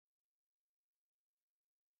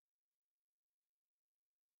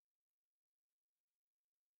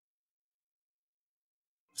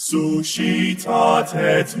Suscitat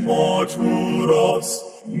et mortuos,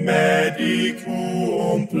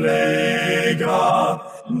 medicum plega,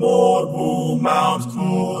 morbum aut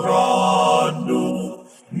curandum,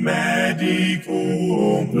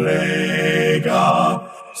 medicum plega.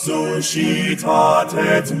 Suscitat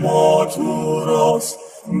et mortuos,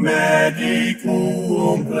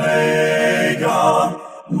 medicum plega,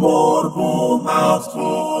 morbum aut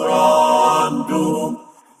curandum.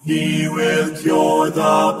 He will cure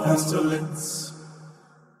the pestilence.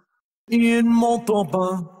 In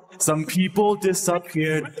Montauban, some people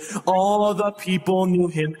disappeared. All the people knew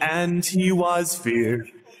him and he was feared.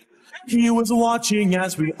 He was watching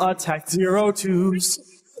as we attacked 02s.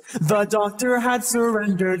 The doctor had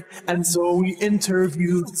surrendered, and so we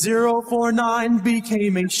interviewed. 049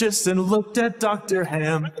 became anxious and looked at Dr.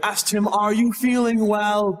 Ham. Asked him, "Are you feeling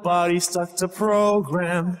well?" But he stuck to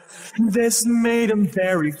program. This made him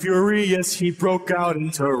very furious. He broke out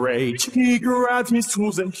into rage. He grabbed his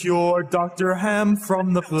tools and cured Dr. Ham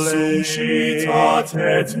from the plague. Suscitat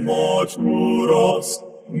et mortuos,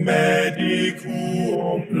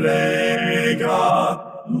 medicum plega,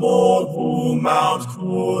 morbum aut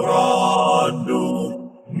curandum,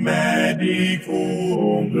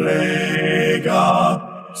 medicum plega.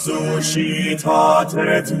 Suscitat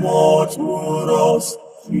et mortuos,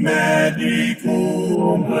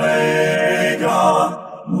 medicum plega,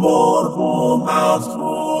 morbum aut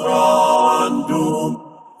curandum.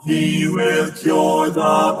 He will cure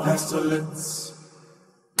the pestilence.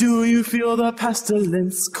 Do you feel the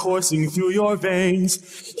pestilence coursing through your veins?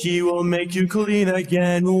 He will make you clean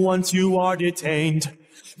again once you are detained.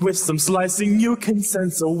 With some slicing you can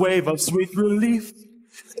sense a wave of sweet relief,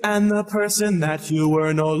 and the person that you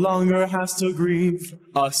were no longer has to grieve.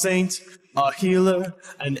 A saint, a healer,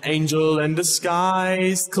 an angel in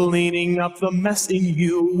disguise, cleaning up the mess in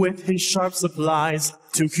you with his sharp supplies.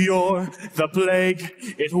 To cure the plague,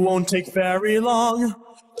 it won't take very long.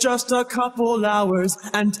 Just a couple hours,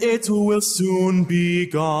 and it will soon be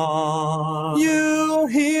gone. You'll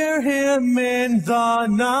hear him in the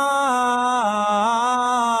night.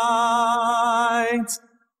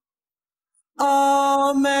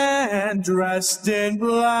 A man dressed in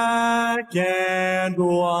black and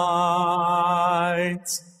white.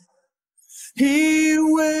 He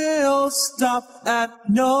will stop at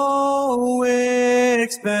no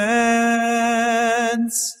expense.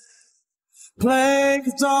 Plague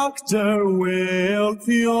doctor will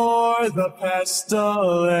cure the pestilence.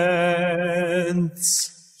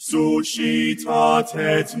 Suscitat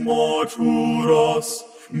et mortuos,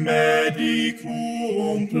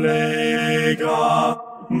 medicum plega,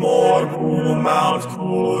 morbum aut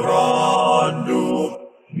curandum,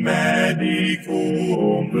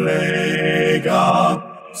 medicum plega.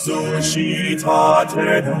 Suscitat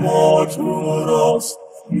et mortuos,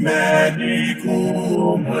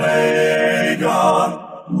 medicum plega,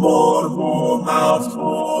 morbum aut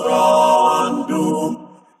curandum.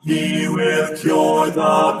 He will cure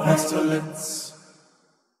the pestilence.